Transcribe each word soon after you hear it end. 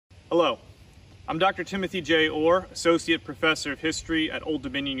Hello, I'm Dr. Timothy J. Orr, Associate Professor of History at Old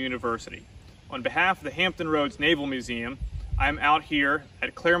Dominion University. On behalf of the Hampton Roads Naval Museum, I'm out here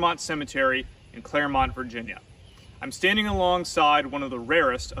at Claremont Cemetery in Claremont, Virginia. I'm standing alongside one of the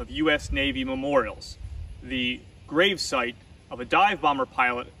rarest of U.S. Navy memorials, the gravesite of a dive bomber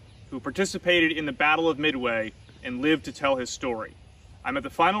pilot who participated in the Battle of Midway and lived to tell his story. I'm at the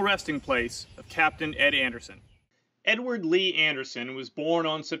final resting place of Captain Ed Anderson. Edward Lee Anderson was born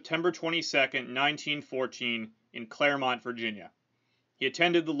on September 22, 1914 in Claremont, Virginia. He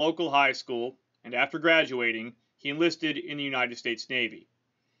attended the local high school, and after graduating, he enlisted in the United States Navy.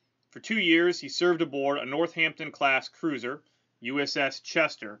 For 2 years, he served aboard a Northampton-class cruiser, USS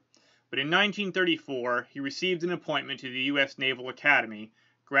Chester, but in 1934, he received an appointment to the U.S. Naval Academy,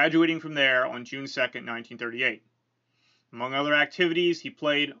 graduating from there on June 2, 1938. Among other activities, he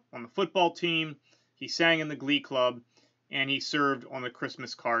played on the football team, he sang in the Glee Club, and he served on the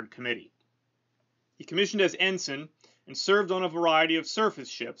Christmas Card Committee. He commissioned as ensign and served on a variety of surface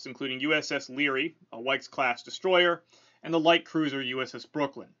ships, including USS Leary, a Wilkes-class destroyer, and the light cruiser USS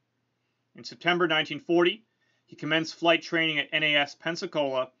Brooklyn. In September 1940, he commenced flight training at NAS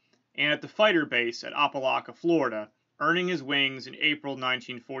Pensacola and at the fighter base at Apalaca, Florida, earning his wings in April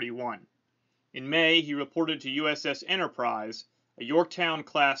 1941. In May, he reported to USS Enterprise, a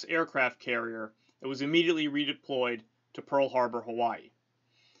Yorktown-class aircraft carrier that was immediately redeployed to Pearl Harbor, Hawaii.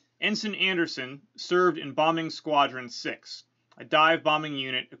 Ensign Anderson served in Bombing Squadron 6, a dive bombing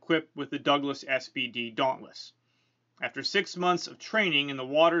unit equipped with the Douglas SBD Dauntless. After 6 months of training in the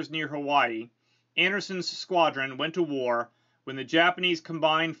waters near Hawaii, Anderson's squadron went to war when the Japanese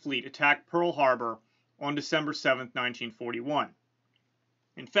combined fleet attacked Pearl Harbor on December 7, 1941.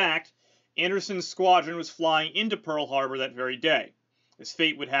 In fact, Anderson's squadron was flying into Pearl Harbor that very day. As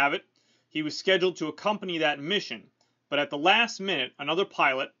fate would have it, he was scheduled to accompany that mission, but at the last minute, another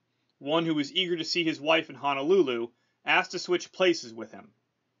pilot, one who was eager to see his wife in Honolulu, asked to switch places with him.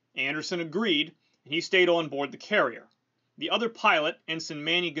 Anderson agreed, and he stayed on board the carrier. The other pilot, Ensign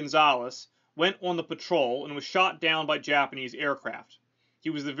Manny Gonzalez, went on the patrol and was shot down by Japanese aircraft. He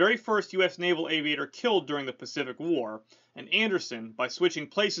was the very first U.S. naval aviator killed during the Pacific War, and Anderson, by switching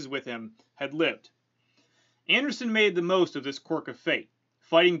places with him, had lived. Anderson made the most of this quirk of fate,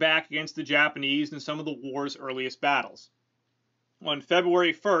 fighting back against the Japanese in some of the war's earliest battles. On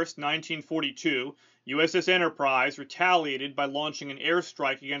February 1, 1942, USS Enterprise retaliated by launching an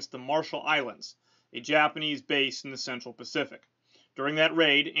airstrike against the Marshall Islands, a Japanese base in the Central Pacific. During that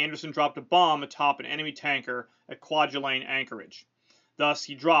raid, Anderson dropped a bomb atop an enemy tanker at Kwajalein Anchorage. Thus,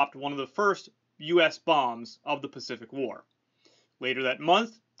 he dropped one of the first U.S. bombs of the Pacific War. Later that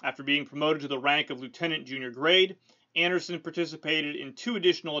month, after being promoted to the rank of lieutenant junior grade, Anderson participated in 2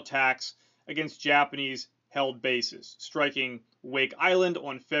 additional attacks against Japanese-held bases, striking Wake Island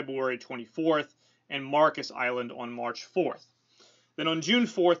on February 24th and Marcus Island on March 4th. Then on June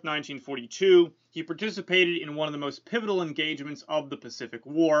 4th, 1942, he participated in one of the most pivotal engagements of the Pacific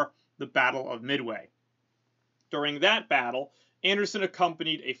War, the Battle of Midway. During that battle, Anderson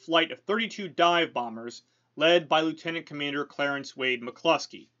accompanied a flight of 32 dive bombers led by Lieutenant Commander Clarence Wade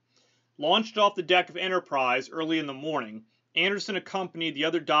McCluskey. Launched off the deck of Enterprise early in the morning, Anderson accompanied the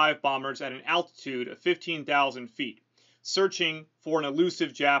other dive bombers at an altitude of 15,000 feet, searching for an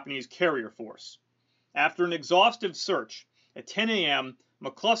elusive Japanese carrier force. After an exhaustive search, at 10 a.m.,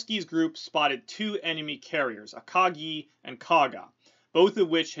 McCluskey's group spotted 2 enemy carriers, Akagi and Kaga, both of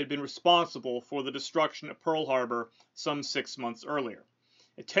which had been responsible for the destruction of Pearl Harbor some 6 months earlier.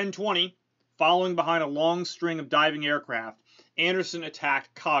 At 10:20, following behind a long string of diving aircraft, Anderson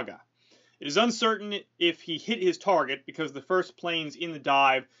attacked Kaga. It is uncertain if he hit his target because the first planes in the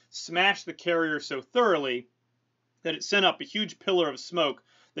dive smashed the carrier so thoroughly that it sent up a huge pillar of smoke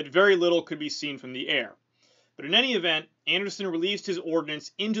that very little could be seen from the air. But in any event, Anderson released his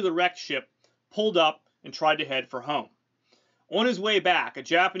ordnance into the wrecked ship, pulled up, and tried to head for home. On his way back, a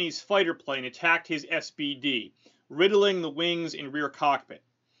Japanese fighter plane attacked his SBD, riddling the wings and rear cockpit.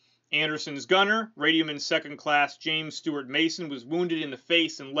 Anderson's gunner, Radioman Second Class James Stewart Mason, was wounded in the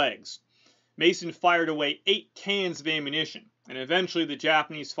face and legs. Mason fired away 8 cans of ammunition, and eventually the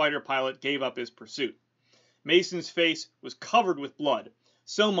Japanese fighter pilot gave up his pursuit. Mason's face was covered with blood,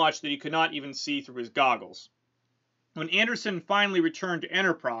 so much that he could not even see through his goggles. When Anderson finally returned to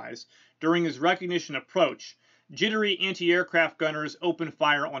Enterprise during his recognition approach, jittery anti-aircraft gunners opened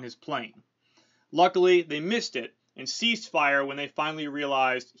fire on his plane. Luckily, they missed it and ceased fire when they finally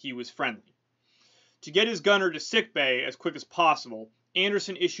realized he was friendly. To get his gunner to sickbay as quick as possible,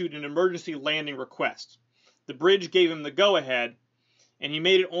 Anderson issued an emergency landing request. The bridge gave him the go-ahead, and he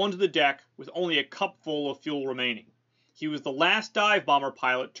made it onto the deck with only a cupful of fuel remaining. He was the last dive bomber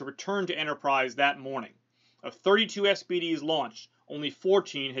pilot to return to Enterprise that morning. Of 32 SBDs launched, only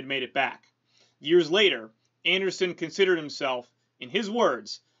 14 had made it back. Years later, Anderson considered himself, in his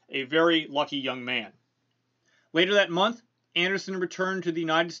words, a very lucky young man. Later that month, Anderson returned to the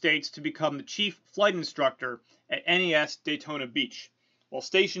United States to become the chief flight instructor at NAS Daytona Beach. While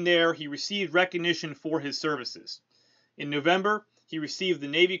stationed there, he received recognition for his services. In November, he received the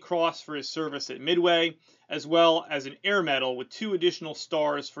Navy Cross for his service at Midway, as well as an Air Medal with 2 additional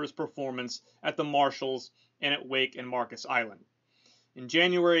stars for his performance at the Marshalls and at Wake and Marcus Island. In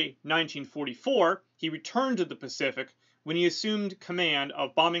January 1944, he returned to the Pacific when he assumed command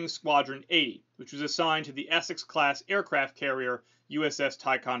of Bombing Squadron 80, which was assigned to the Essex-class aircraft carrier USS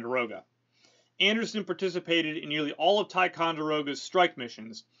Ticonderoga. Anderson participated in nearly all of Ticonderoga's strike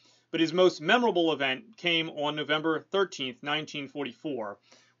missions, but his most memorable event came on November 13, 1944,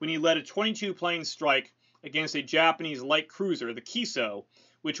 when he led a 22-plane strike against a Japanese light cruiser, the Kiso,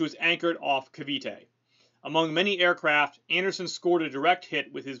 which was anchored off Cavite. Among many aircraft, Anderson scored a direct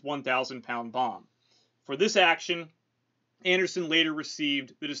hit with his 1,000-pound bomb. For this action, Anderson later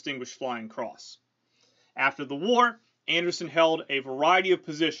received the Distinguished Flying Cross. After the war, Anderson held a variety of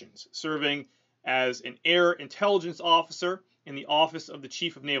positions, serving as an Air Intelligence Officer in the Office of the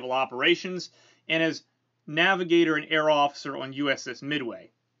Chief of Naval Operations and as Navigator and Air Officer on USS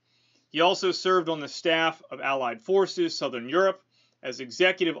Midway. He also served on the staff of Allied Forces, Southern Europe, as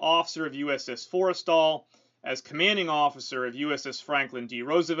Executive Officer of USS Forrestal, as Commanding Officer of USS Franklin D.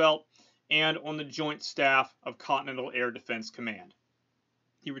 Roosevelt, and on the Joint Staff of Continental Air Defense Command.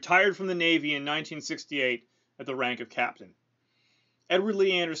 He retired from the Navy in 1968 at the rank of captain. Edward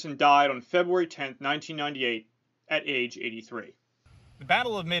Lee Anderson died on February 10, 1998, at age 83. The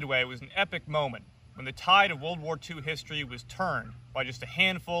Battle of Midway was an epic moment when the tide of World War II history was turned by just a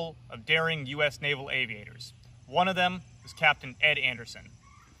handful of daring U.S. naval aviators. One of them was Captain Ed Anderson.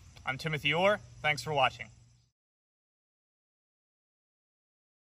 I'm Timothy Orr. Thanks for watching.